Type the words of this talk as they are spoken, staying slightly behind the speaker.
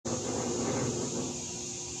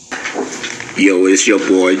Yo, it's your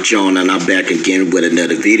boy Jonah, and I'm back again with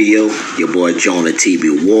another video. Your boy Jonah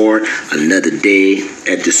TV Ward, another day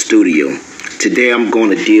at the studio. Today I'm going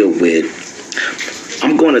to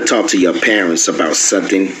talk to your parents about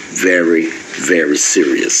something very, very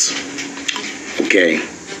serious. Okay?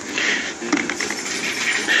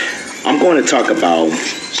 I'm going to talk about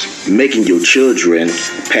making your children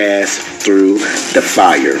pass through the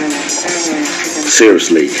fire.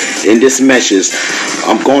 Seriously, in this message,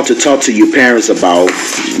 I'm going to talk to you parents about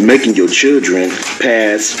making your children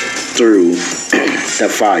pass through the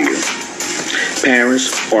fire.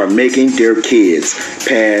 Parents are making their kids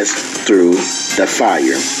pass through the fire.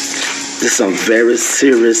 This is some very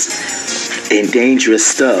serious and dangerous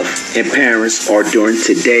stuff, and parents are doing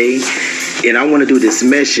today. And I want to do this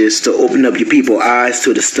message to open up your people's eyes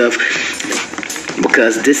to the stuff,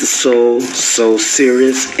 because this is so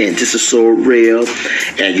serious and this is so real,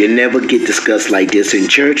 and you never get discussed like this in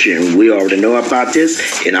church, and we already know about this,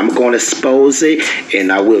 and I'm going to expose it,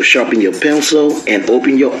 and I will sharpen your pencil and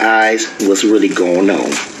open your eyes what's really going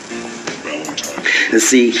on. And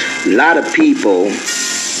see, a lot of people,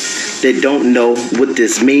 they don't know what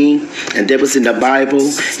this means, and that was in the Bible,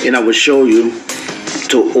 and I will show you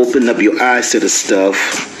to open up your eyes to the stuff,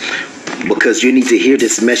 because you need to hear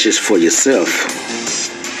this message for yourself.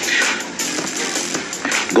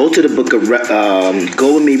 Go to the book of,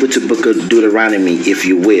 go with me with the book of Deuteronomy, if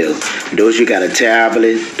you will. Those you got a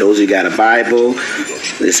tablet, those you got a Bible,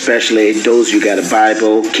 especially those you got a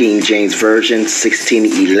Bible, King James Version,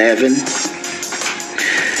 1611.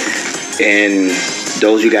 And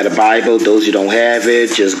those you got a Bible, those you don't have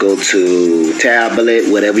it, just go to tablet,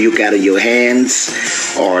 whatever you got in your hands,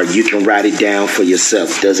 or you can write it down for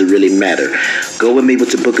yourself. Doesn't really matter. Go with me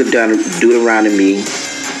with the book of Deuteronomy,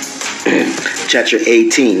 chapter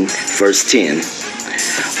 18, verse 10.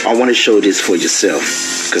 I want to show this for yourself,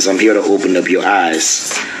 because I'm here to open up your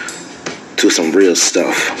eyes to some real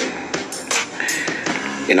stuff.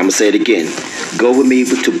 And I'm going to say it again. Go with me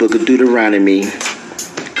with the book of Deuteronomy,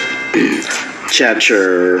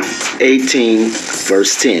 chapter 18,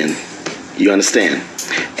 verse 10. You understand?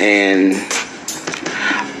 And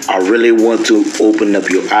I really want to open up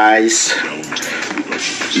your eyes.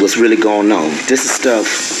 What's really going on? This is stuff,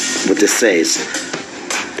 what this says.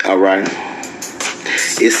 Alright?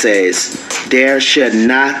 It says, there shall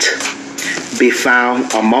not be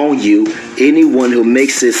found among you anyone who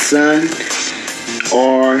makes his son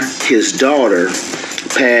or his daughter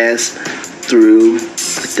pass through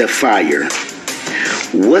the fire.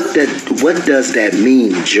 What does that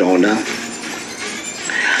mean, Jonah?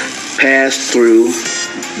 Pass through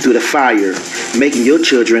the fire, making your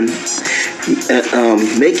children,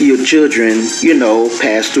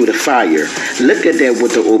 pass through the fire. Look at that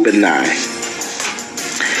with the open eye.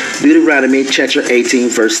 Deuteronomy chapter 18,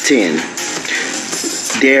 verse 10.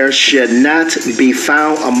 There shall not be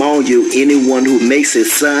found among you anyone who makes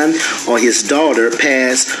his son or his daughter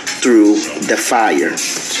pass through the fire.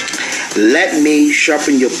 Let me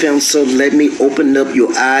sharpen your pencil. Let me open up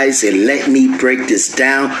your eyes, and let me break this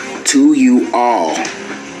down to you all.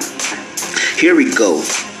 Here we go.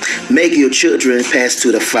 Make your children pass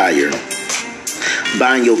through the fire.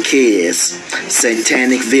 Buying your kids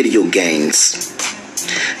satanic video games.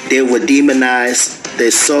 They will demonize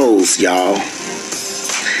their souls, y'all.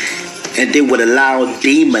 And they would allow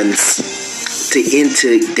demons to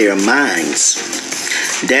enter their minds.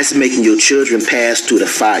 That's making your children pass through the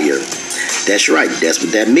fire. That's right. That's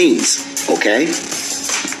what that means. Okay?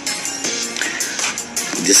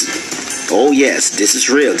 Oh yes, this is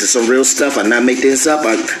real. This is some real stuff. I'm not making this up.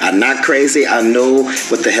 I'm not crazy. I know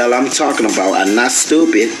what the hell I'm talking about. I'm not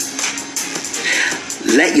stupid.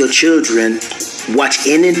 Let your children watch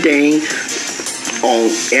anything on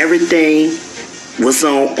everything what's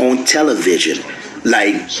on television.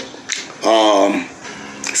 Like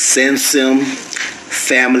Simpson,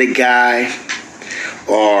 Family Guy,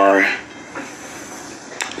 or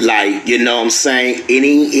like, you know what I'm saying,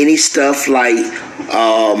 any stuff like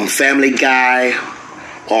Family Guy,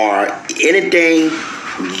 or anything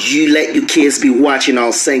you let your kids be watching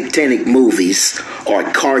on satanic movies or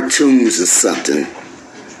cartoons or something.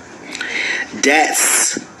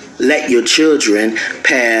 That's let your children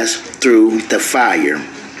pass through the fire.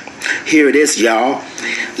 Here it is, y'all.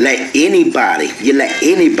 Let anybody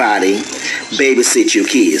babysit your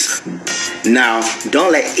kids. Now,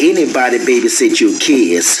 don't let anybody babysit your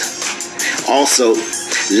kids. Also,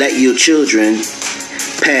 let your children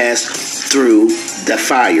pass through the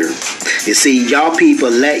fire. You see, y'all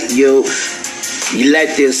people let this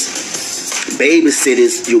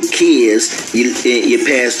babysitters, your kids, you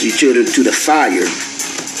pass your children through the fire.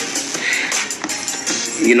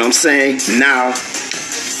 You know what I'm saying? Now,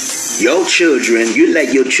 your children, you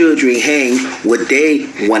let your children hang what they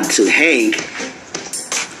want to hang.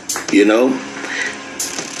 You know?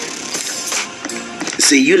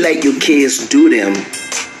 See, you let your kids do them,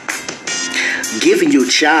 giving your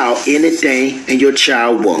child anything and your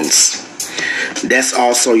child wants. That's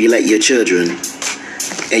also you let your children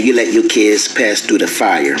and you let your kids pass through the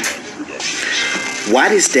fire.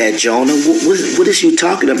 What is that, Jonah? What is you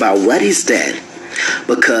talking about? What is that?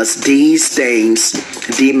 Because these things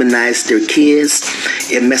demonize their kids.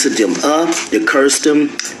 It messes them up. It curse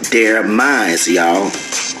them, their minds, y'all.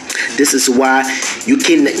 This is why you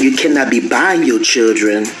cannot be buying your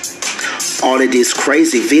children all of these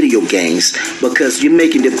crazy video games, because you're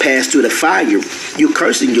making them pass through the fire. You're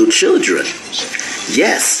cursing your children.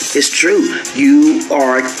 Yes, it's true. You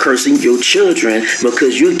are cursing your children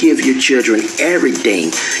because you give your children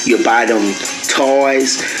everything. You buy them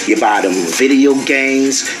toys, you buy them video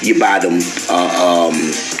games, you buy them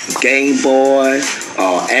Game Boy,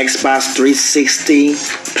 Xbox 360,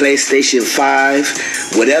 PlayStation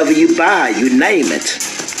 5, whatever you buy, you name it.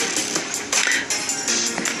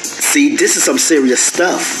 See, this is some serious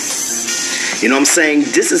stuff. You know what I'm saying?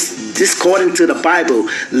 This according to the Bible.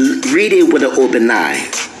 Read it with an open eye.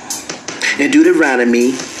 In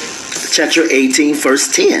Deuteronomy chapter 18, verse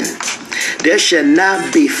 10. There shall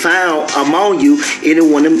not be found among you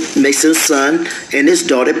anyone that makes his son and his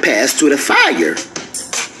daughter pass through the fire.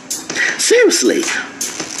 Seriously.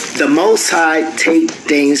 The Most High take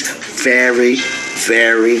things very,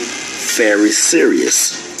 very, very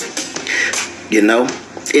serious. You know?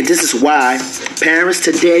 And this is why parents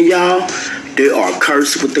today, y'all, they are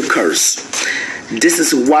cursed with the curse. This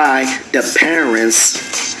is why the parents,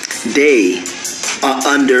 they are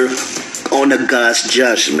under God's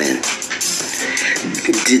judgment.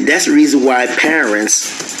 That's the reason why parents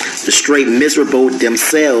are straight miserable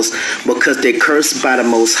themselves, because they're cursed by the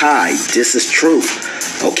Most High. This is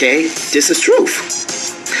truth. Okay? This is truth.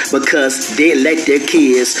 Because they let their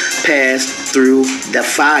kids pass through the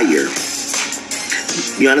fire.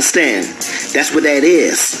 You understand? That's what that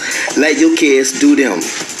is. Let your kids do them.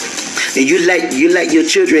 And you let your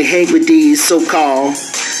children hang with these so-called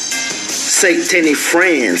satanic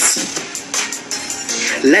friends.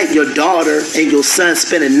 Let your daughter and your son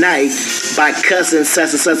spend a night by cousin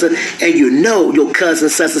such and such, and you know your cousin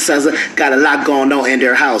such and such got a lot going on in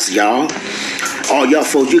their house, y'all. Oh, y'all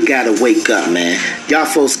folks, you gotta wake up, man. Y'all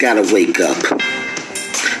folks gotta wake up.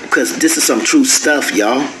 Because this is some true stuff,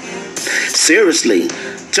 y'all. Seriously.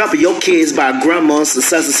 Jumping your kids by grandmas and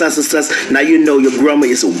such and such and such. Now you know your grandma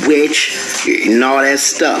is a witch and all that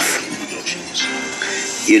stuff.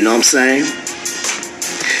 You know what I'm saying?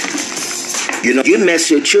 You know, you mess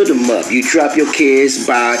your children up. You drop your kids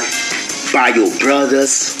by your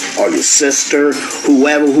brothers or your sister,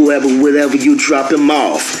 whoever, whatever, you drop them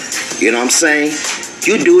off. You know what I'm saying?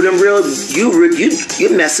 You do them you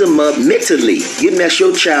mess them up mentally. You mess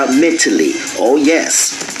your child mentally. Oh,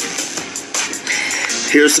 yes.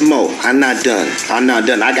 Here's some more. I'm not done.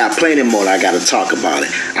 I got plenty more I got to talk about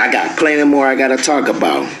it.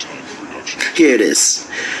 Here it is.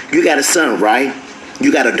 You got a son, right?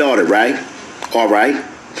 You got a daughter, right? All right.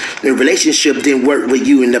 The relationship didn't work with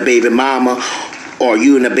you and the baby mama or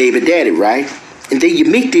you and the baby daddy, right? And then you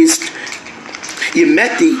met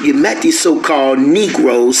these so-called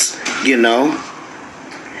Negroes, you know,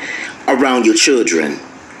 around your children.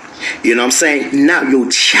 You know what I'm saying? Now your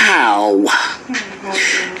child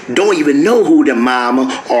don't even know who the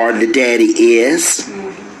mama or the daddy is.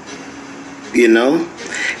 You know?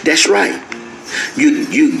 That's right.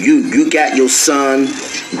 You got your son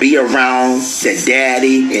be around the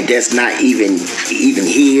daddy, and that's not even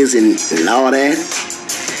his and all that.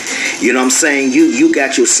 You know what I'm saying? You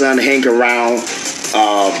got your son hang around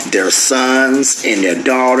their sons and their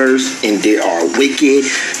daughters, and they are wicked.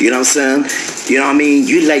 You know what I'm saying? You know what I mean?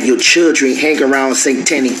 You let your children hang around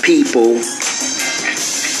satanic people.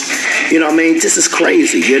 You know what I mean? This is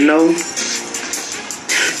crazy, you know?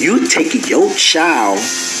 You taking your child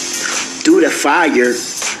through the fire.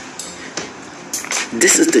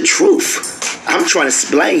 This is the truth. I'm trying to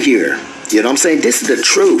explain here. You know what I'm saying? This is the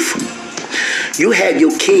truth. You have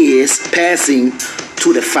your kids passing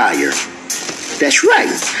to the fire. That's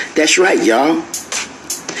right. That's right, y'all.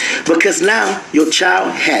 Because now your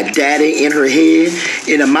child had daddy in her head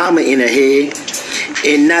and a mama in her head,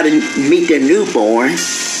 and now to meet their newborn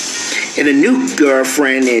and a new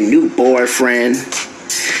girlfriend and new boyfriend,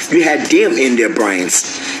 you had them in their brains.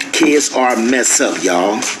 Kids are messed up,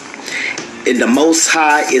 y'all. And the Most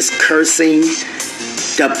High is cursing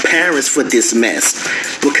the parents for this mess.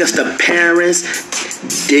 Because the parents,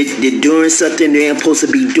 they're doing something they ain't supposed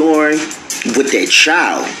to be doing with their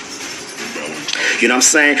child. You know what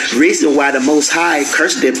I'm saying? Reason why the Most High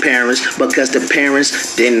cursed their parents, because the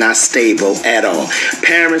parents, they're not stable at all.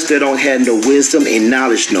 Parents, they don't have no wisdom and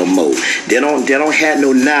knowledge no more. They don't have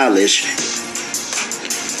no knowledge.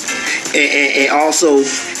 And also,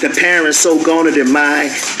 the parents so gone to their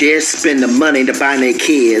mind, they spend the money to buy their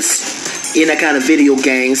kids in that kind of video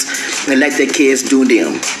games and let their kids do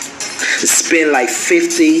them. Spend like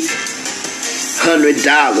 $50,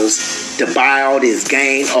 $100 to buy all this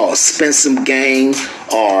game or expensive game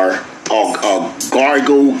or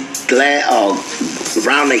gargle glass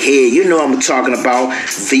around the head. You know what I'm talking about.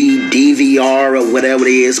 DVR or whatever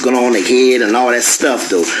it is going on the head and all that stuff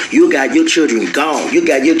though. You got your children gone. You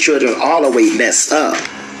got your children all the way messed up.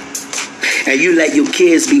 And you let your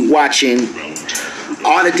kids be watching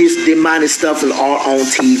all of this demonic stuff all on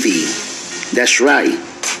TV. That's right.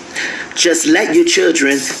 Just let your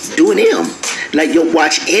children do them. Like you'll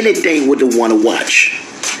watch anything what they want to watch.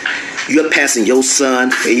 You're passing your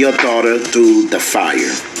son and your daughter through the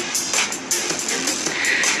fire.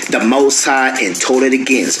 The Most High and told it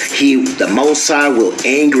against. The Most High will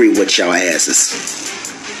angry with your asses.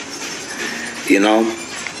 You know?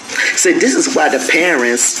 See, this is why the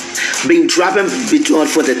parents be dropping between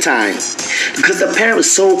for the time. Because the parents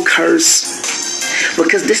so cursed.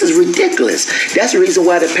 Because this is ridiculous. That's the reason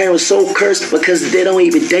why the parents so cursed, because they don't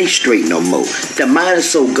even think straight no more. The mind is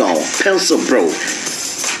so gone. Pencil broke.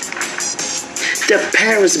 The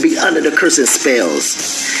parents be under the cursing spells.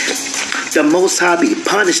 The Most High be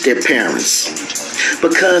punish their parents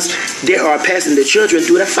because they are passing the children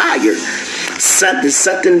through the fire.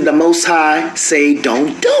 Something the Most High say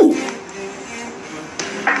don't do.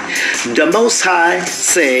 The Most High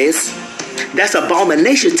says that's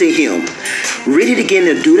abomination to him. Read it again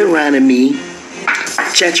in Deuteronomy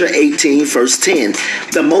chapter 18 verse 10.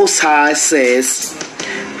 The Most High says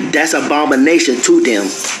that's abomination to them.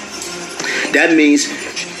 That means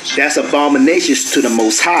that's abominations to the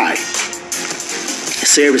Most High.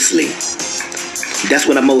 Seriously. That's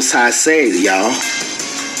what the Most High says, y'all.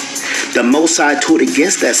 The Most High told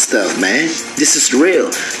against that stuff, man. This is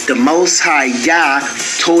real. The Most High Yah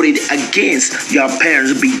told it against your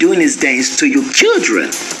parents be doing these things to your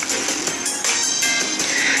children.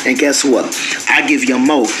 And guess what? I give you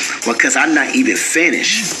more because I'm not even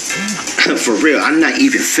finished. For real, I'm not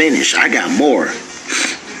even finished. I got more.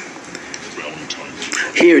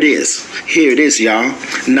 Here it is. Here it is, y'all.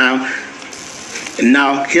 Now,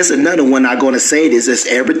 here's another one I'm going to say this. Is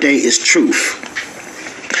everything is truth.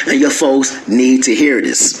 And your folks need to hear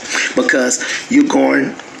this. Because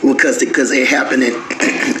it happened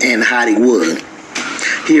in Hollywood.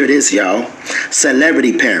 Here it is, y'all.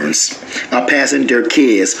 Celebrity parents are passing their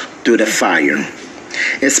kids through the fire.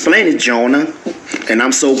 Explain it, Jonah. And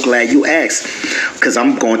I'm so glad you asked. Because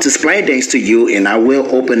I'm going to explain things to you and I will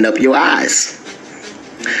open up your eyes.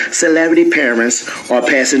 Celebrity parents are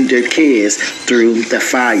passing their kids through the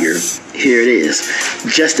fire. Here it is.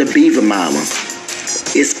 Justin Bieber mama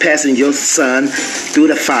is passing your son through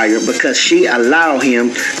the fire because she allowed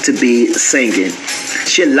him to be singing.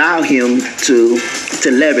 She allowed him to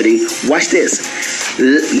celebrity. Watch this.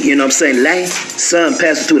 You know what I'm saying? Let son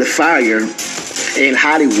passing through the fire in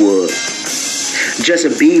Hollywood.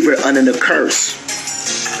 Justin Bieber under the curse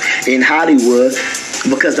in Hollywood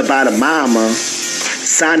because about a mama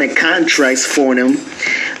signing contracts for him,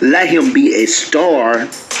 let him be a star.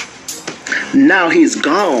 Now he's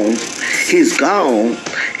gone. He's gone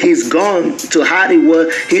to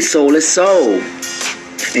Hollywood. He sold his soul.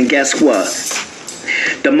 And guess what?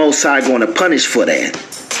 The Most High going to punish for that.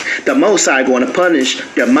 The Most High going to punish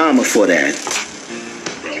their mama for that.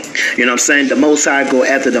 You know what I'm saying? The Most High go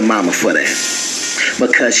after the mama for that.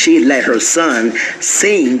 Because she let her son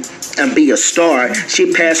sing and be a star.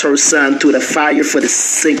 She passed her son through the fire for the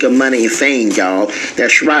sake of money and fame, y'all.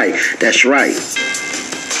 That's right. That's right.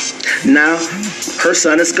 Now, her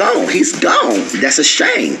son is gone. He's gone. That's a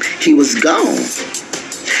shame. He was gone.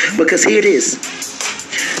 Because here it is.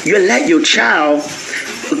 You let your child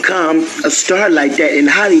become a star like that in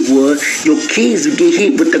Hollywood, your kids will get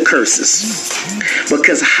hit with the curses.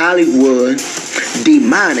 Because Hollywood,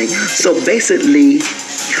 demonic. So basically,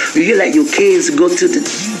 you let your kids go to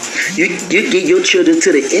you get your children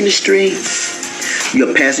to the industry,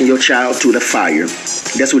 you're passing your child through the fire.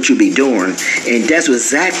 That's what you be doing. And that's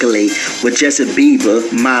exactly what Justin Bieber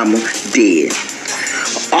mama did.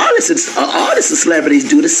 Artists and celebrities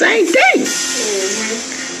do the same thing.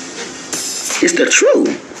 It's the truth.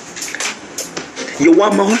 You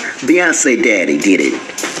want more? Beyonce daddy did it.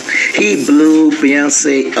 He blew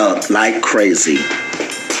Beyonce up like crazy.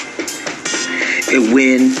 And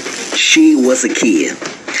when she was a kid,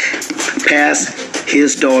 passed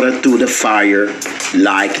his daughter through the fire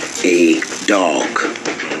like a dog.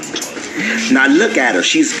 Now look at her.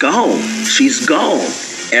 She's gone. She's gone.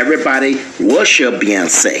 Everybody worship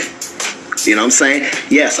Beyonce. You know what I'm saying?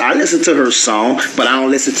 Yes, I listen to her song, but I don't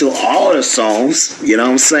listen to all the songs. You know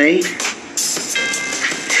what I'm saying?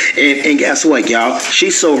 And guess what, y'all? She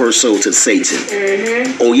sold her soul to Satan.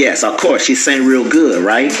 Mm-hmm. Oh, yes, of course. She sang real good,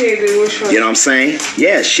 right? You know what I'm saying?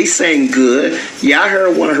 Yes, she sang good. Yeah, I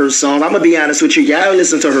heard one of her songs. I'm going to be honest with you. Y'all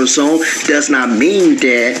listen to her song. Does not mean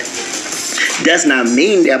that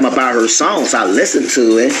I'm about her songs. I listen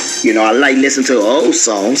to it. You know, I like listening to old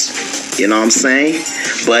songs. You know what I'm saying?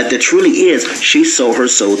 But the truly is, she sold her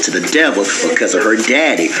soul to the devil because of her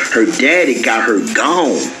daddy. Her daddy got her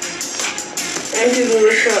gone.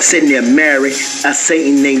 Sitting there married a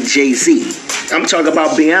Satan named Jay-Z. I'm talking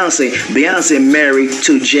about Beyonce. Beyonce married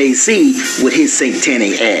to Jay-Z with his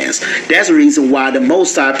satanic ass. That's the reason why the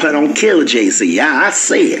Most High plan on killing Jay-Z. Yeah, I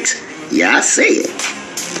say it. Yeah, I say it.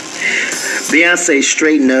 Beyonce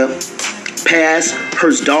straightened up, passed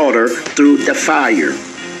her daughter through the fire.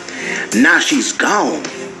 Now she's gone.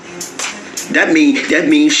 That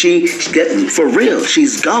means she for real.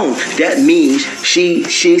 She's gone. That means she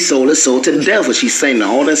sold her soul to the devil. She's singing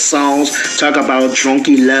all the songs, talk about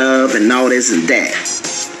drunky love and all this and that.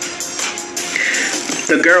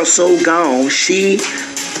 The girl's so gone. She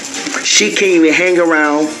can't even hang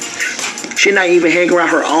around. She not even hanging around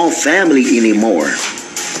her own family anymore.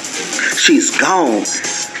 She's gone.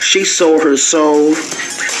 She sold her soul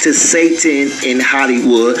to Satan in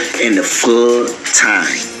Hollywood in the full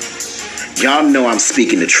time. Y'all know I'm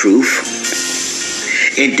speaking the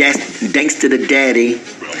truth. And that's thanks to the daddy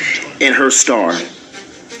and her star.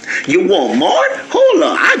 You want more? Hold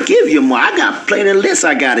on, I'll give you more. I got plenty of lists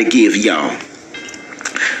I gotta give y'all.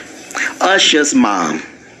 Usher's mom.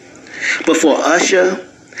 Before Usher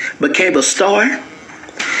became a star,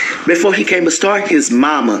 before he became a star, his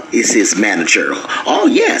mama is his manager. Oh,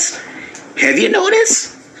 yes. Have you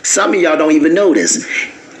noticed? Some of y'all don't even know this.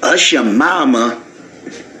 Usher mama,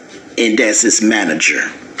 and that's his manager.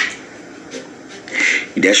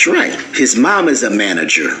 That's right. His mom is a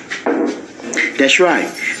manager. That's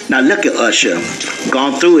right. Now look at Usher.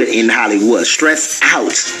 Gone through it in Hollywood. Stressed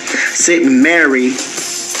out. Sitting married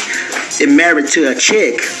to a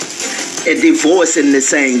chick and divorcing the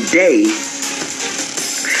same day.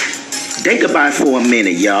 Think about it for a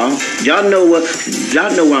minute, y'all. Y'all know what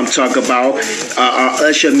I'm talking about.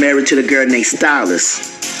 Usher married to the girl named Stylist.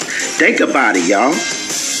 Think about it, y'all.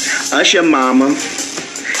 Usher mama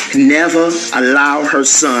never allowed her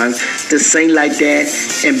son to sing like that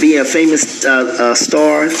and be a famous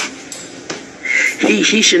star.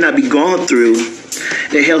 He should not be going through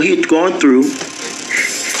the hell he's going through.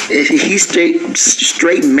 He's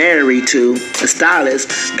straight married to a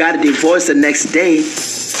stylist, got a divorce the next day,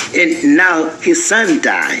 and now his son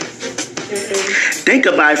died. Think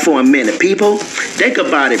about it for a minute, people. Think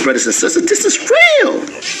about it, brothers and sisters. This is real.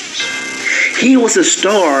 He was a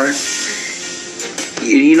star.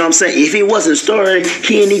 You know what I'm saying? If he wasn't a star, he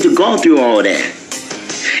didn't need to go through all that.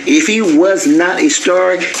 If he was not a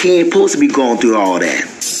star, he ain't supposed to be going through all that.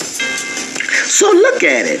 So look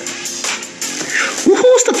at it. Well,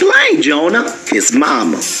 who's to blame, Jonah? His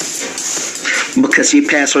mama. Because she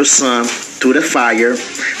passed her son through the fire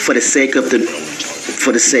for the sake of the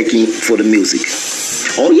music.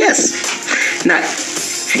 Oh yes. Now,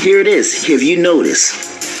 here it is. Have you noticed?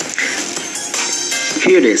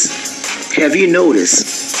 Here it is. Have you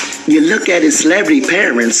noticed? You look at his celebrity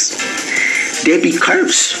parents, they be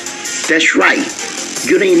cursed. That's right.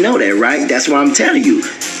 You didn't know that, right? That's what I'm telling you.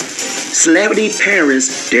 Celebrity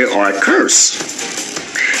parents, they are cursed.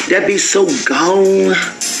 They be so gone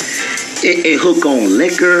and hook on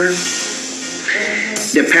liquor.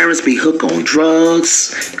 The parents be hooked on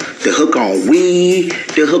drugs. They hook on weed.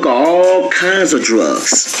 They hook on all kinds of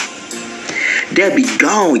drugs. They be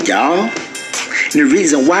gone, y'all. And the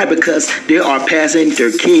reason why, because they are passing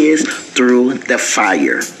their kids through the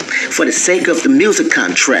fire for the sake of the music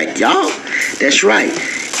contract, y'all. That's right.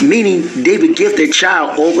 Meaning they would give their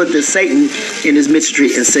child over to Satan in his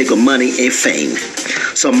ministry and sake of money and fame.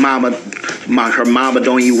 So her mama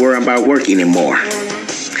don't even worry about work anymore.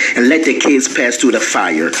 And let their kids pass through the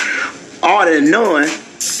fire. All the knowing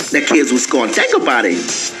the kids was going. Think about it.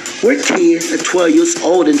 We're kids at 12 years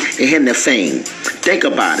old and having the fame. Think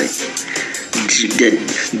about it.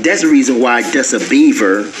 That's the reason why Justin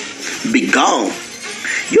Bieber be gone.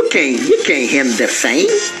 You can't handle the fame.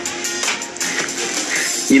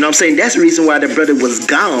 You know what I'm saying? That's the reason why the brother was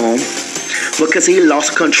gone. Because he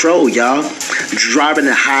lost control, y'all. Driving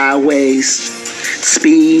the highways,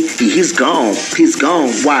 Speed, he's gone. He's gone.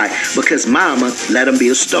 Why? Because mama let him be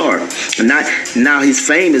a star. And now his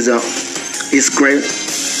fame is great.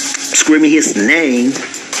 Screaming his name.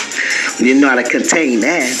 You know how to contain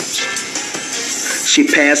that. She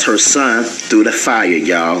passed her son through the fire,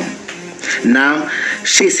 y'all. Now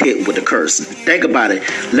she's hit with a curse. Think about it.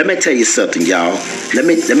 Let me tell you something, y'all. Let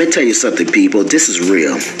me tell you something, people. This is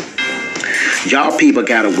real. Y'all people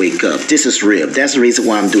gotta wake up. This is real. That's the reason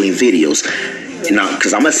why I'm doing videos. You know,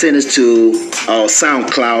 because I'm gonna send this to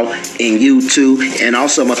SoundCloud and YouTube, and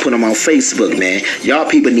also I'm gonna put them on Facebook, man. Y'all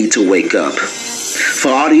people need to wake up. For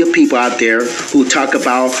all your people out there who talk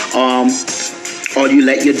about or you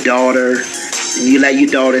let your daughter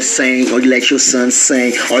sing, or you let your son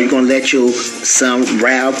sing, or you're gonna let your son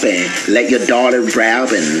rap and let your daughter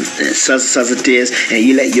rap and such of this, and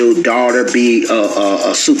you let your daughter be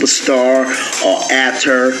a superstar or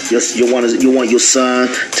actor. You want your son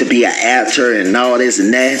to be an actor and all this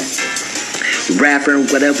and that, rapper,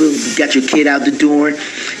 whatever. You got your kid out there doing.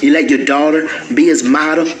 You let your daughter be his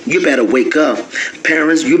model. You better wake up,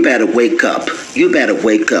 parents. You better wake up. You better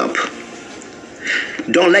wake up.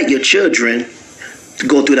 Don't let your children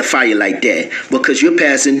go through the fire like that, because you're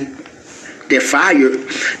passing the fire.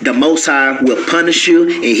 The Most High will punish you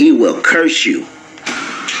and he will curse you.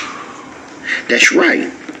 That's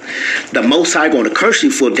right. The Most High going to curse you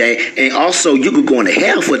for that, and also you could go into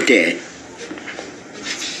hell for that.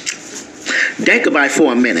 Think about it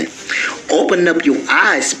for a minute. Open up your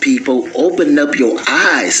eyes, people. Open up your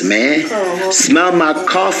eyes, man. Smell my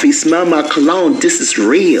coffee. Smell my cologne. This is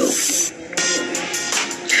real.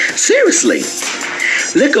 Seriously.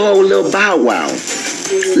 Look at old little Bow Wow.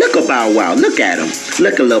 Look at Bow Wow. Look at him.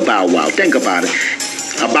 Look at little Bow Wow. Think about it.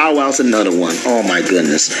 A Bow Wow's another one. Oh my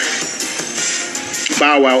goodness.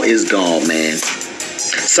 Bow Wow is gone, man.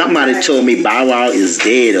 Somebody told me Bow Wow is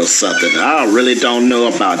dead or something. I really don't know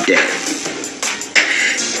about that.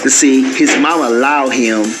 You see, his mama allowed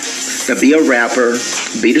him to be a rapper,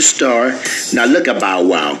 be the star. Now look at Bow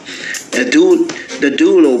Wow. The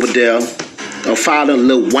dude over there, father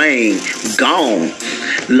Lil Wayne, gone.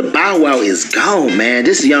 Bow Wow is gone, man.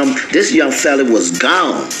 This young fella was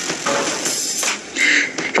gone.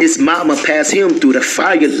 His mama passed him through the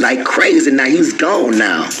fire like crazy. Now he's gone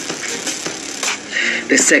now.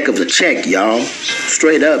 The sake of the check, y'all.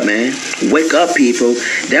 Straight up, man. Wake up, people.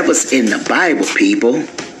 That was in the Bible, people.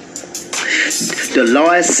 The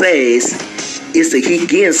Lord says it's that he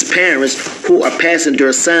gives parents who are passing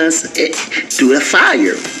their sons through the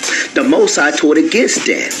fire. The Most High taught against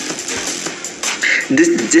that.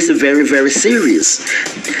 This is very, very serious.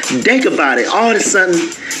 Think about it. All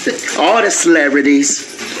the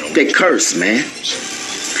celebrities, they curse, man.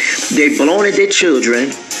 They blowing their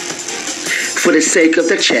children for the sake of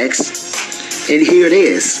the checks. And here it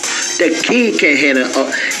is. The kid can't handle.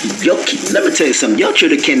 Let me tell you something. Your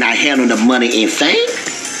children cannot handle the money and fame.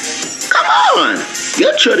 Come on.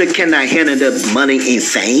 Your children cannot handle the money and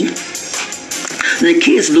fame. The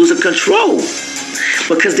kids losing control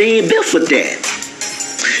because they ain't built for that.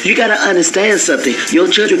 You got to understand something. Your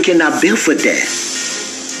children cannot build for that.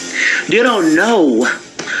 They don't know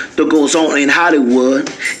what goes on in Hollywood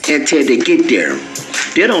until they get there.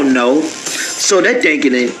 They don't know. So they're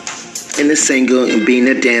thinking it. In the singer and being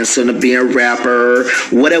a dancer and being a rapper,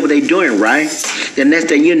 whatever they're doing, right? The next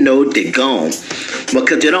thing you know, they're gone.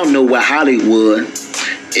 Because they don't know what Hollywood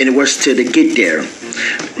and works till they get there.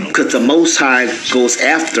 Because the Most High goes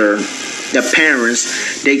after the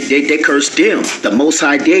parents. They curse them. The Most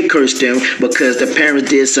High did curse them because the parents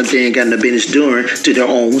did something they ain't got no business doing to their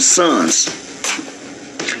own sons.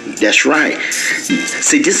 That's right.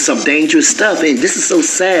 See, this is some dangerous stuff, and this is so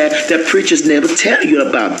sad that preachers never tell you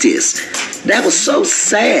about this. That was so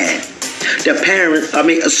sad.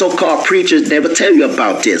 The so-called preachers never tell you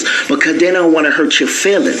about this because they don't want to hurt your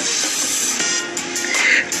feelings.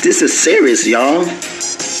 This is serious, y'all.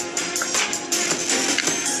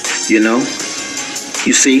 You know?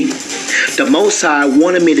 You see? The Most High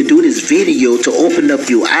wanted me to do this video to open up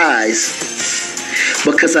your eyes.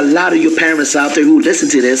 Because a lot of your parents out there who listen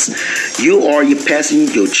to this, you're passing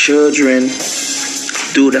your children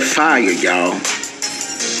through the fire, y'all.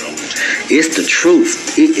 It's the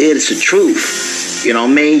truth. It is the truth. You know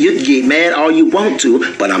what I mean? You can get mad all you want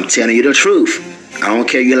to, but I'm telling you the truth. I don't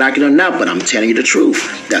care if you like it or not, but I'm telling you the truth.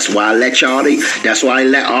 That's why I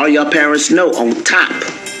let all your parents know on top.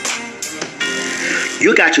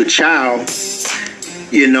 You got your child,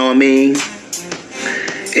 you know what I mean?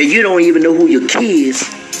 And you don't even know who your kids'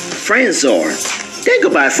 friends are. Think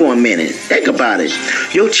about it for a minute. Think about it.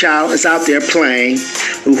 Your child is out there playing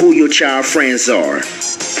with who your child friends are.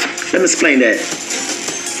 Let me explain that.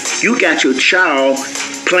 You got your child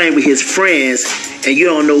playing with his friends, and you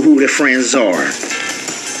don't know who their friends are.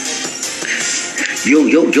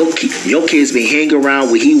 Your kids be hanging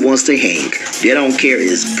around where he wants to hang. They don't care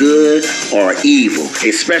if it's good or evil,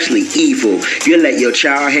 especially evil. You let your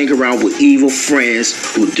child hang around with evil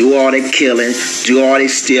friends who do all the killing, do all the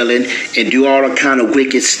stealing, and do all the kind of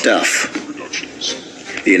wicked stuff.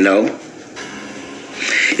 You know?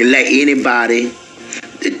 And let anybody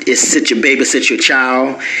babysit your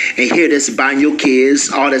child and hear this buying your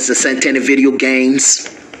kids all this satanic video games.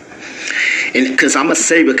 And because I'm going to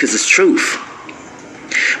say because it's truth.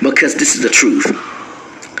 Because this is the truth.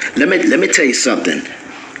 Let me tell you something.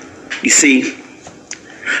 You see,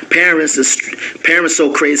 parents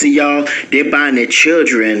so crazy, y'all. They're buying their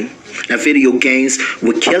children video games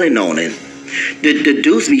with killing on it. The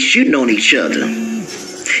dudes be shooting on each other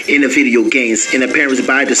in the video games, and the parents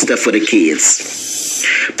buy the stuff for the kids,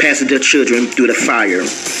 passing their children through the fire.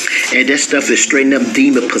 And that stuff is straight up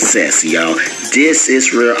demon possessed, y'all. This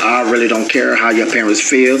is real. I really don't care how your parents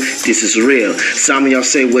feel. This is real. Some of y'all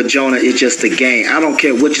say, well, Jonah, it's just a game. I don't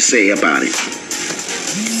care what you say about it.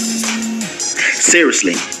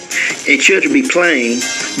 Seriously. And children be playing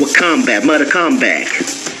with combat, Mortal Kombat.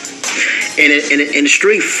 In a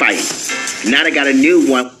street fight. Now they got a new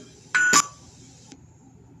one.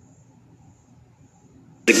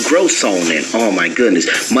 The gross on it. Oh my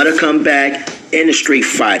goodness. Mortal Kombat and the Street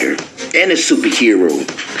Fighter and a superhero,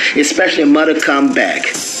 especially Mortal Kombat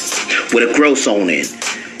with a gross on it.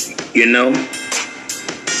 You know,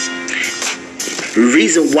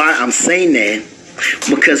 reason why I'm saying that,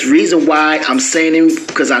 because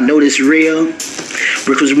I know this real.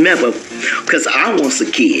 Because remember, because I was a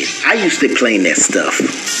kid, I used to play that stuff.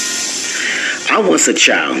 I was a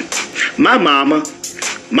child. My mama,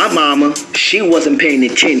 she wasn't paying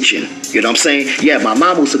attention. You know what I'm saying? Yeah, my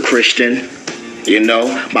mama was a Christian. You know,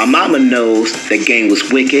 my mama knows the game was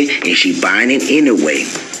wicked and she buying it anyway.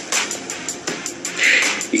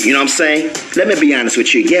 You know what I'm saying? Let me be honest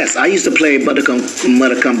with you. Yes, I used to play Mortal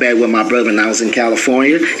Kombat with my brother when I was in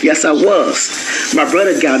California. Yes, I was. My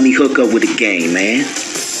brother got me hooked up with the game, man.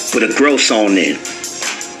 With a gross on it.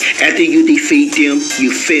 After you defeat him,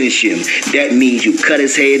 you finish him. That means you cut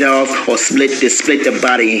his head off or split the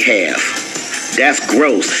body in half. That's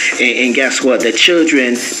gross. And guess what? The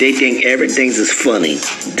children, they think everything's is funny.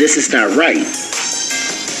 This is not right.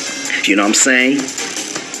 You know what I'm saying?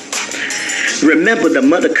 Remember the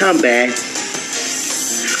Mortal Kombat,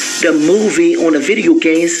 the movie on the video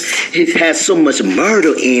games, it has so much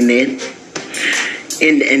murder in it.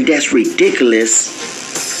 And that's ridiculous.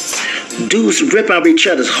 Dudes rip out each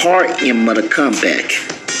other's heart in Mortal Kombat.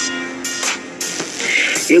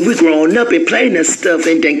 And we growing up and playing that stuff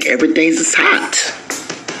and think everything's is hot.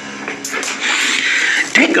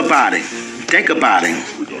 Think about it.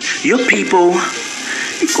 Your people,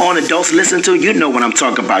 grown adults listen to, you know what I'm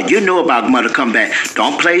talking about. You know about Mortal Kombat.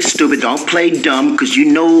 Don't play stupid. Don't play dumb, because you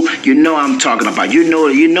know I'm talking about. You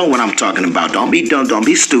know what I'm talking about. Don't be dumb. Don't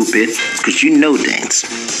be stupid, because you know things.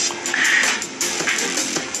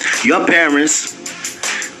 Your parents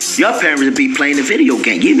be playing a video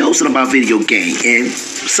game. You know something about video game. And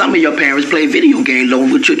some of your parents play video game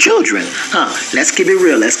along with your children. Let's keep it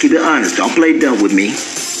real. Let's keep it honest. Don't play dumb with me.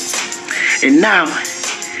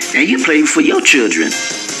 And you play for your children.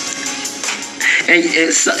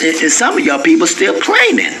 And some of y'all people still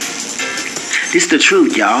playing it. This is the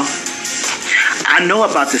truth, y'all. I know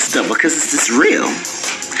about this stuff because it's real.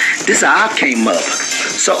 This is how I came up.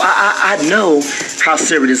 So I know how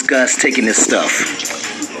serious God's taking this stuff.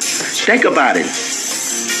 Think about it.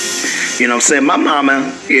 You know what I'm saying? My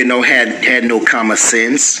mama, had no common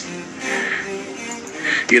sense.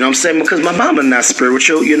 You know what I'm saying? Because my mama not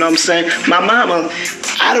spiritual. You know what I'm saying? My mama,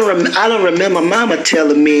 I don't remember mama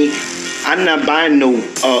telling me I'm not buying no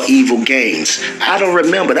evil games. I don't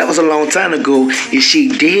remember. That was a long time ago. If she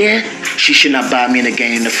did, she should not buy me in the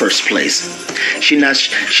game in the first place. She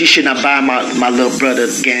should not buy my little brother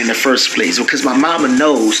the game in the first place, because my mama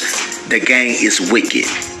knows the game is wicked.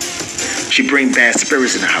 She bring bad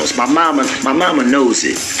spirits in the house. My mama knows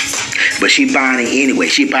it. But she buying it anyway.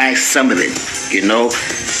 She buys some of it. You know,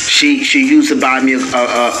 she used to buy me a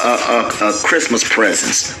Christmas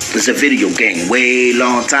presents. It's a video game way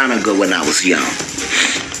long time ago when I was young.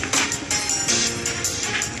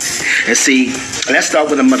 And see, let's start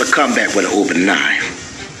with another comeback with an open eye.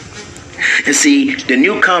 And see, the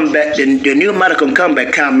new Mortal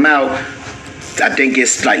Kombat come out, I think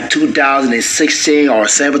it's like 2016 or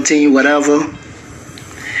 17, whatever.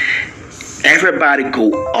 Everybody go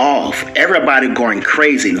off. Everybody going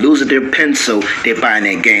crazy, losing their pencil. They're buying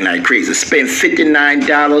that game like crazy. Spend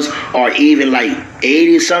 $59 or even like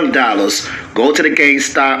 80 some dollars. Go to the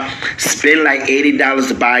GameStop, spend like $80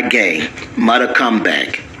 to buy a game. Mother come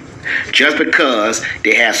back. Just because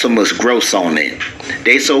they have so much gross on it.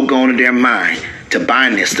 They so gone in their mind to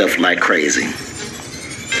buying this stuff like crazy.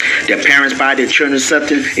 Their parents buy their children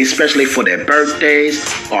something, especially for their birthdays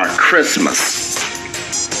or Christmas.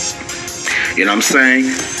 You know what I'm saying?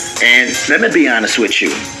 And let me be honest with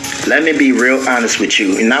you. Let me be real honest with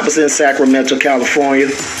you. And I was in Sacramento, California.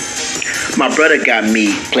 My brother got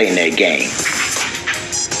me playing that game.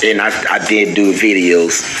 And I did do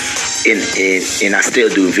videos. And I still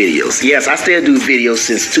do videos. Yes, I still do videos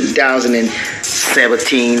since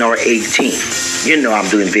 2017 or 18. You know I'm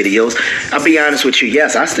doing videos. I'll be honest with you.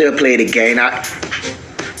 Yes, I still play the game.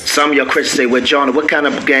 Some of your Christians say, well, Jonah, what kind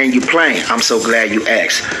of game you playing? I'm so glad you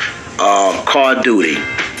asked. Call of Duty.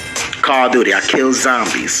 Call of Duty. I kill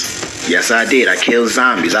zombies. Yes, I did. I kill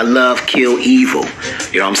zombies. I love kill evil.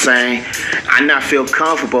 You know what I'm saying? I not feel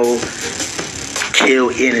comfortable kill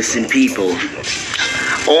innocent people.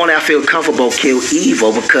 Only I feel comfortable kill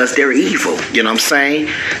evil because they're evil. You know what I'm saying?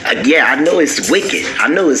 Yeah, I know it's wicked. I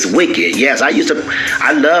know it's wicked. Yes, I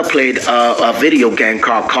love playing a video game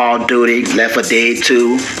called Call of Duty, Left 4 Dead 2.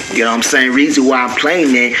 You know what I'm saying? Reason why I'm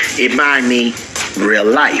playing it remind me real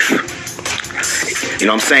life. You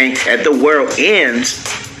know what I'm saying? As the world ends,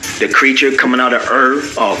 the creature coming out of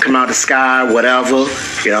earth or coming out of the sky, whatever.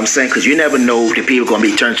 You know what I'm saying? Because you never know if the people are going to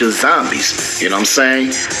be turned to zombies. You know what I'm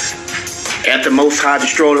saying? After Most High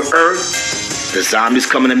destroy the earth, the zombies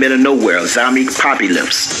come in the middle of nowhere. Zombie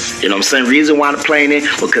apocalypse. You know what I'm saying? Reason why I'm playing it,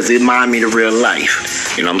 because it reminds me of real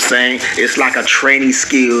life. You know what I'm saying? It's like a training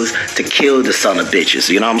skills to kill the son of bitches.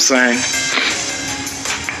 You know what I'm saying?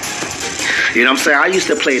 You know what I'm saying? I used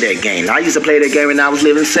to play that game. I used to play that game when I was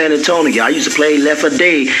living in San Antonio. I used to play Left 4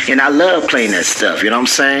 Dead, and I love playing that stuff. You know what I'm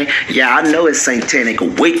saying? Yeah, I know it's satanic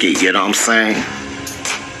wicked. You know what I'm saying?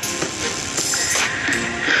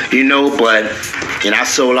 You know, but, and I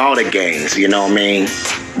sold all the games, you know what I mean?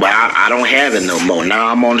 But I don't have it no more. Now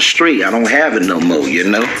I'm on the street. I don't have it no more, you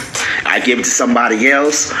know? I give it to somebody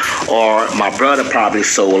else, or my brother probably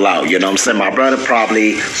sold out, you know what I'm saying? My brother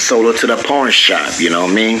probably sold it to the pawn shop, you know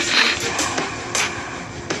what I mean?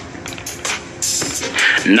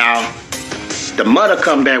 Now, the Mother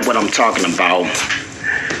Come Back, what I'm talking about,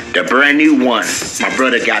 the brand new one, my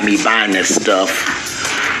brother got me buying this stuff.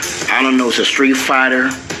 I don't know, it's a Street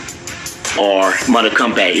Fighter or Mother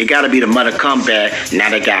Come Back. It got to be the Mother Come Back. Now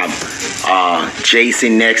they got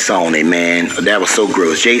Jason X on it, man. That was so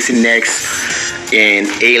gross. Jason X and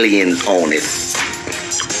Aliens on it.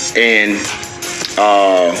 And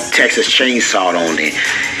Texas Chainsaw on it.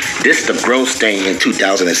 This is the gross thing in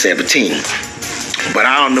 2017. But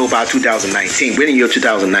I don't know about 2019. We're in the year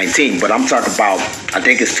 2019, but I'm talking about, I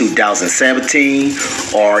think it's 2017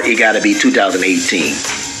 or it got to be 2018.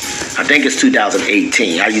 I think it's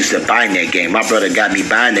 2018. I used to buy that game. My brother got me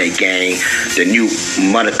buying that game, the new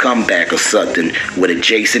Mother Come Back or something, with a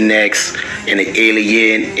Jason X and an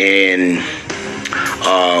Alien and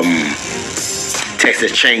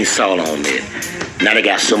Texas Chainsaw on it. Now they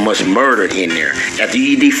got so much murder in there. After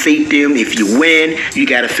you defeat them, if you win, you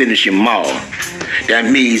got to finish them all.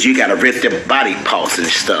 That means you got to rip their body parts and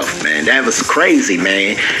stuff, man. That was crazy,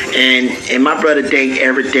 man. And my brother think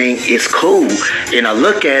everything is cool. And I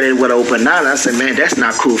look at it with an open eye, and I said, man, that's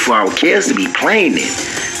not cool for our kids to be playing it.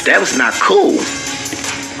 That was not cool.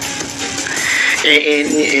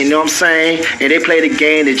 And you know what I'm saying? And they play the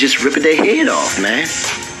game, they just ripping their head off, man.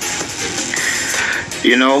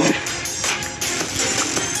 You know?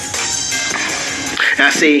 Now,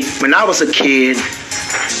 see, when I was a kid,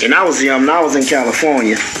 and I was young, when I was in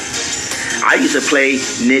California, I used to play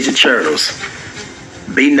Ninja Turtles,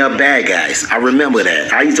 beating up bad guys. I remember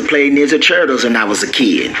that. I used to play Ninja Turtles when I was a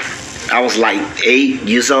kid. I was like 8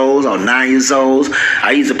 years old or 9 years old.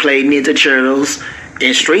 I used to play Ninja Turtles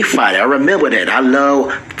and Street Fighter. I remember that. I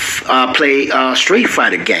love play Street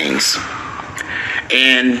Fighter games.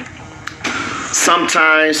 And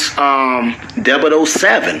sometimes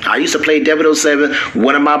 007. I used to play 007 with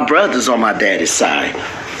one of my brothers on my daddy's side.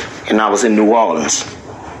 And I was in New Orleans.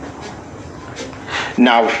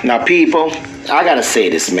 Now, people, I gotta say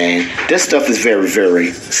this, man. This stuff is very,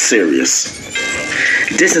 very serious.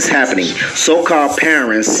 This is happening. So-called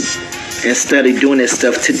parents, instead of doing this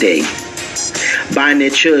stuff today, buying their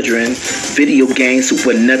children video games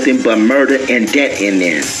with nothing but murder and death in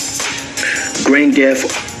there. Brain death,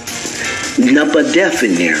 number death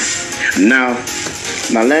in there. Now,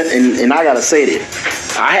 and I gotta say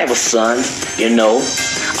this. I have a son, you know.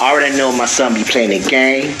 I already know my son be playing the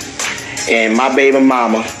game. And my baby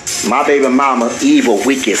mama, evil,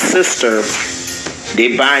 wicked sister,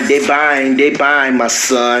 they buying my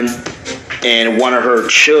son and one of her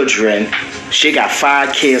children. She got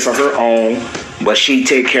 5 kids of her own, but she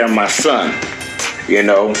take care of my son. You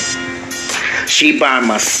know, she buying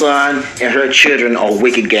my son and her children on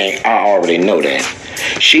wicked game. I already know that.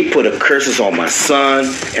 She put a curses on my son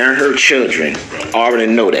and her children. I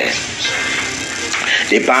already know that.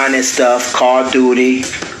 They buying that stuff, Call of Duty,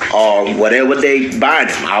 or whatever they buy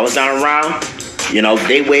them. I was down around, you know,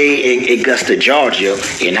 they way in Augusta, Georgia,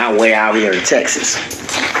 and I way out here in Texas.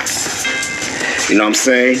 You know what I'm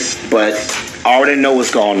saying? But I already know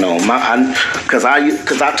what's going on. Cause I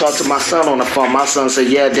talked to my son on the phone. My son said,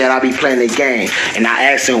 "Yeah, Dad, I be playing the game." And I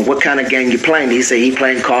asked him, "What kind of game you playing?" He said he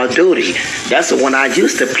playing Call of Duty. That's the one I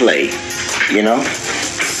used to play. You know.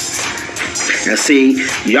 And see,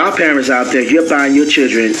 y'all parents out there, you're buying your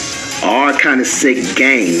children all kind of sick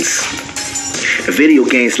games, video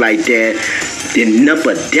games like that. Then nothing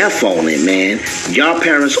but death on it, man. Y'all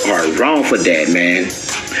parents are wrong for that, man.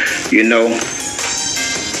 You know,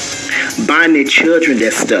 buying their children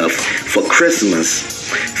that stuff for Christmas,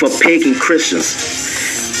 for pagan Christians,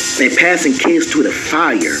 and passing kids through the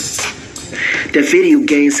fire. The video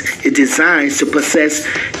games is designed to possess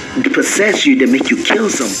you, to make you kill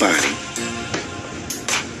somebody.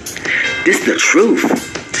 This is the truth.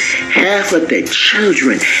 Half of the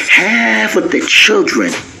children,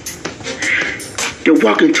 they're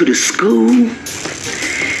walking to the school,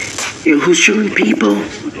 you know, who's shooting people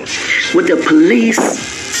with the police.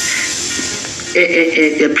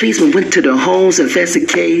 And policemen went to their homes,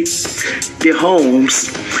 investigate their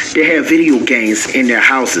homes. They have video games in their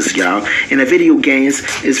houses, y'all. And the video games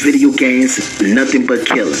is video games, nothing but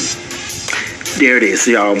killing. There it is,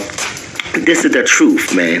 y'all. This is the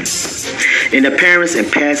truth, man. And the parents and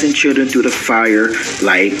passing children through the fire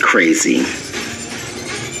like crazy.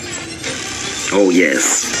 Oh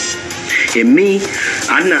yes. And me,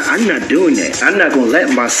 I'm not doing that. I'm not gonna let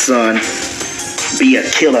my son be a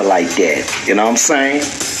killer like that. You know what I'm saying?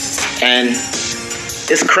 And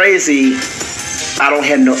it's crazy. I don't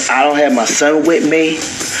have my son with me,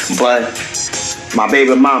 but my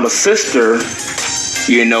baby mama's sister,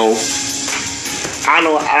 you know,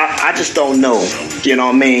 I just don't know. You know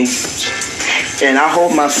what I mean? And I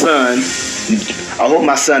hope my son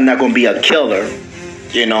not gonna be a killer.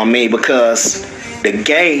 You know what I mean? Because the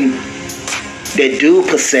game, they do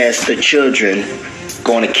possess the children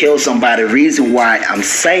going to kill somebody. The reason why I'm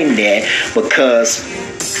saying that, because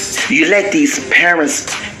you let these parents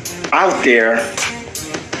out there,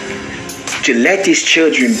 to let these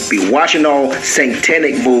children be watching all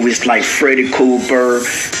satanic movies like Freddy Krueger,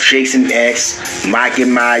 Jason X, Michael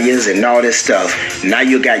Myers, and all this stuff. Now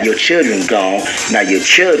you got your children gone. Now your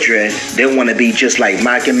children, they want to be just like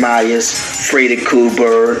Michael Myers, Freddy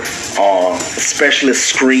Krueger, or Specialist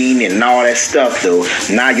Screen, and all that stuff, though.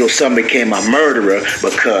 Now your son became a murderer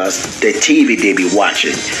because the TV they be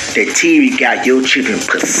watching. The TV got your children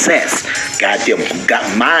possessed.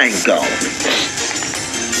 Got mine gone.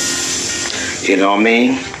 You know what I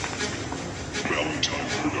mean?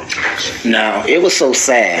 Now, it was so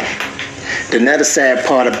sad. The another sad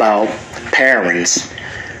part about parents,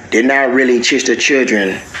 did not really teach their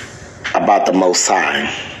children about the Most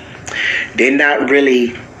High. Did not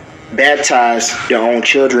really baptize their own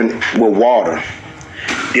children with water.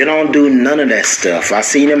 They don't do none of that stuff. I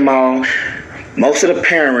seen them all. Most of the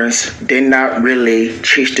parents did not really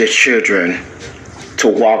teach their children to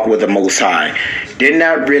walk with the Most High. They're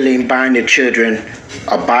not really buying their children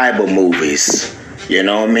a Bible movies. You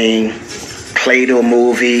know what I mean? Play-Doh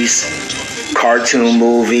movies, cartoon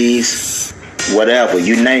movies, whatever,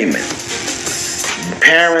 you name it.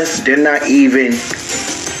 Parents, they're not even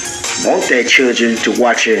want their children to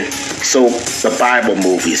watch the Bible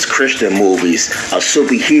movies, Christian movies, or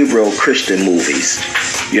superhero Christian movies.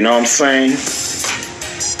 You know what I'm saying?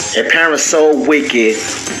 And parents so wicked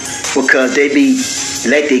because they be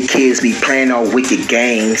let their kids be playing all wicked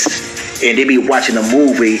games, and they be watching a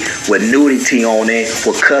movie with nudity on it,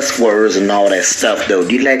 with cuss words and all that stuff. Though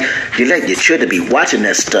you let your children be watching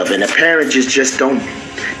that stuff, and the parents just don't.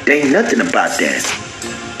 They ain't nothing about that.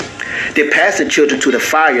 They pass the children to the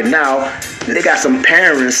fire. Now they got some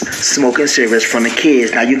parents smoking cigarettes from the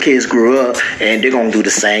kids. Now your kids grew up, and they're gonna do the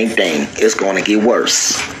same thing. It's gonna get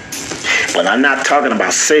worse. But I'm not talking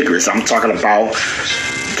about cigarettes. I'm talking about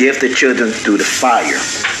give the children through the fire.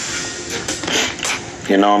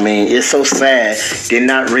 You know what I mean? It's so sad. They're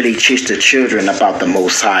not really teach the children about the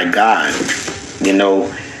Most High God. You know,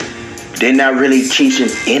 they're not really teaching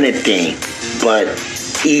anything but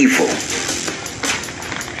evil.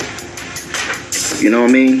 You know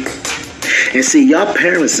what I mean? And see, y'all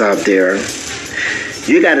parents out there,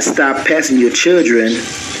 you got to stop passing your children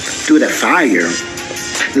through the fire.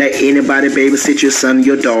 Let anybody babysit your son and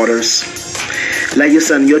your daughters. Let your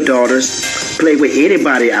son and your daughters play with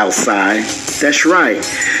anybody outside. That's right.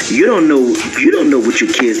 You don't know what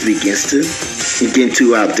your kids get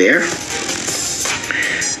into out there.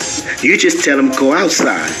 You just tell them, go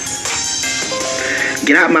outside.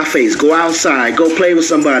 Get out my face. Go outside. Go play with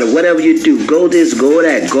somebody. Whatever you do. Go this, go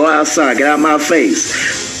that. Go outside. Get out my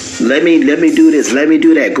face. Let me do this. Let me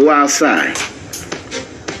do that. Go outside.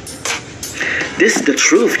 This is the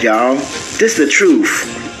truth, y'all. This is the truth.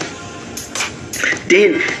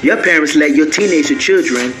 Then your parents let your teenager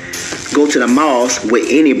children go to the malls with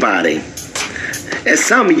anybody. And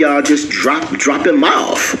some of y'all just drop them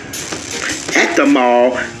off at the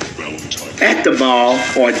mall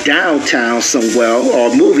or downtown somewhere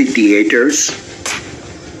or movie theaters.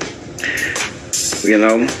 You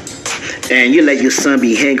know? And you let your son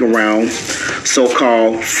be hanging around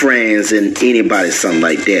so-called friends and anybody, something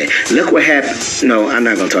like that. Look what happened. No, I'm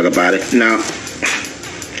not going to talk about it. No.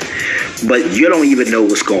 But you don't even know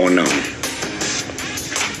what's going on.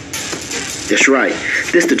 That's right.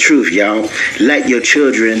 This is the truth, y'all. Let your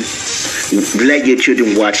children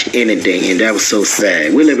watch anything, and that was so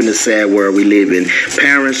sad. We live in a sad world we live in.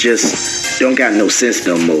 Parents just don't got no sense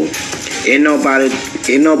no more. Ain't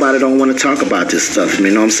nobody don't want to talk about this stuff.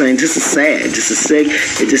 You know what I'm saying? This is sad. This is sick.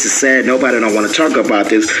 This is sad. Nobody don't want to talk about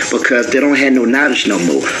this because they don't have no knowledge no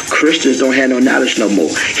more. Christians don't have no knowledge no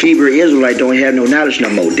more. Hebrew Israelite don't have no knowledge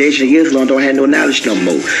no more. Nation of Islam don't have no knowledge no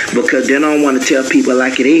more because they don't want to tell people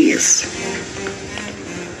like it is.